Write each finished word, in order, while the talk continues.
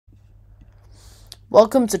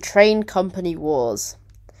Welcome to Train Company Wars.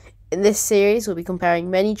 In this series, we'll be comparing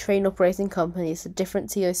many train operating companies to different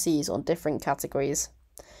TOCs on different categories.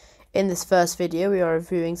 In this first video, we are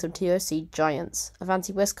reviewing some TOC giants,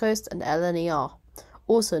 Avanti West Coast and LNER,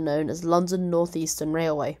 also known as London North Eastern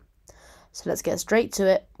Railway. So let's get straight to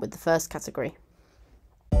it with the first category.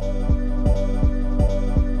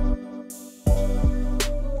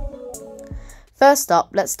 First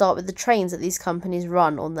up, let's start with the trains that these companies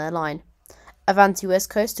run on their line. Avanti West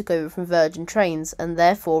Coast took over from Virgin Trains and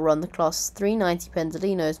therefore run the Class 390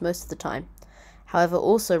 Pendolinos most of the time, however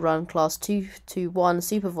also run Class 221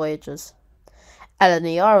 Super Voyagers.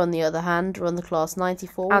 LNER on the other hand run the Class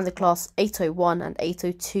 94 and the Class 801 and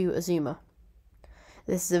 802 Azuma.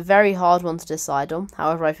 This is a very hard one to decide on,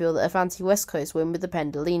 however I feel that Avanti West Coast win with the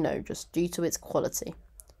Pendolino just due to its quality.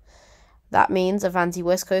 That means Avanti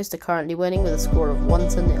West Coast are currently winning with a score of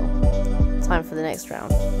 1-0. Time for the next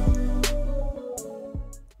round.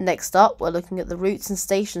 Next up, we're looking at the routes and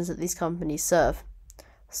stations that these companies serve.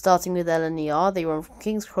 Starting with LNER, they run from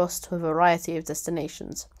King's Cross to a variety of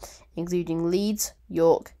destinations, including Leeds,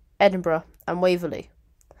 York, Edinburgh and Waverley.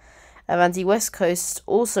 Avanti West Coast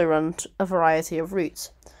also run a variety of routes,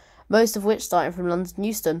 most of which starting from London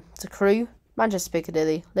Euston to Crewe, Manchester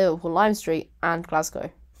Piccadilly, Liverpool Lime Street and Glasgow.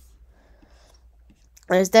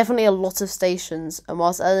 There's definitely a lot of stations, and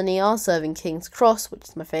whilst LNER serving King's Cross, which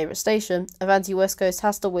is my favourite station, Avanti West Coast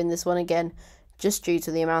has to win this one again, just due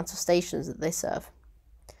to the amount of stations that they serve.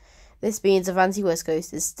 This means Avanti West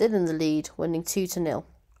Coast is still in the lead, winning 2-0.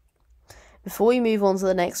 Before we move on to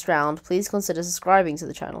the next round, please consider subscribing to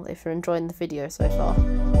the channel if you're enjoying the video so far.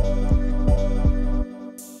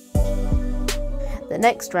 The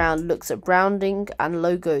next round looks at branding and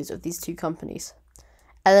logos of these two companies.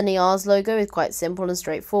 LNER's logo is quite simple and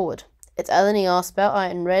straightforward. It's LNER spelled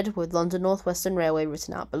out in red with London North Western Railway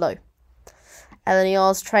written out below.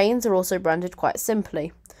 LNER's trains are also branded quite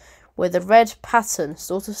simply, with a red pattern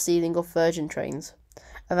sort of stealing off Virgin Trains.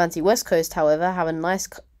 Avanti West Coast, however, have a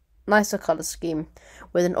nicer colour scheme,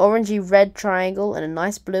 with an orangey red triangle and a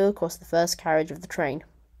nice blue across the first carriage of the train.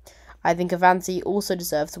 I think Avanti also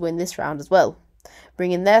deserve to win this round as well,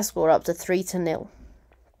 bringing their score up to 3-0.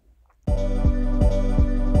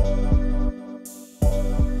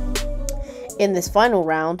 In this final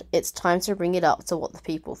round, it's time to bring it up to what the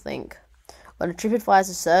people think. On a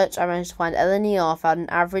TripAdvisor search, I managed to find LNER found an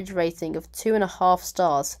average rating of 2.5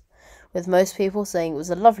 stars, with most people saying it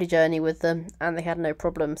was a lovely journey with them and they had no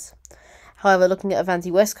problems. However, looking at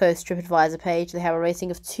Avanti West Coast TripAdvisor page, they have a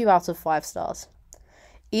rating of 2 out of 5 stars.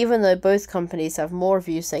 Even though both companies have more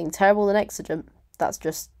reviews saying terrible than excellent, that's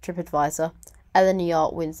just TripAdvisor,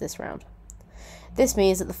 LNER wins this round. This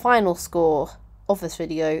means that the final score of this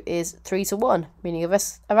video is 3-1, meaning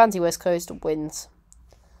Avanti West Coast wins.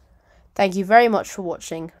 Thank you very much for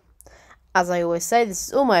watching. As I always say, this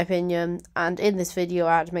is all my opinion, and in this video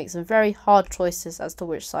I had to make some very hard choices as to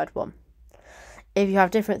which side won. If you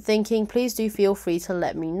have different thinking, please do feel free to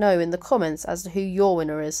let me know in the comments as to who your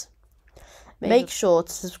winner is. Make sure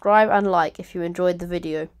to subscribe and like if you enjoyed the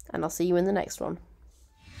video, and I'll see you in the next one.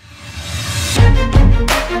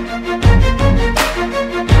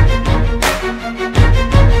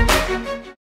 Thank you.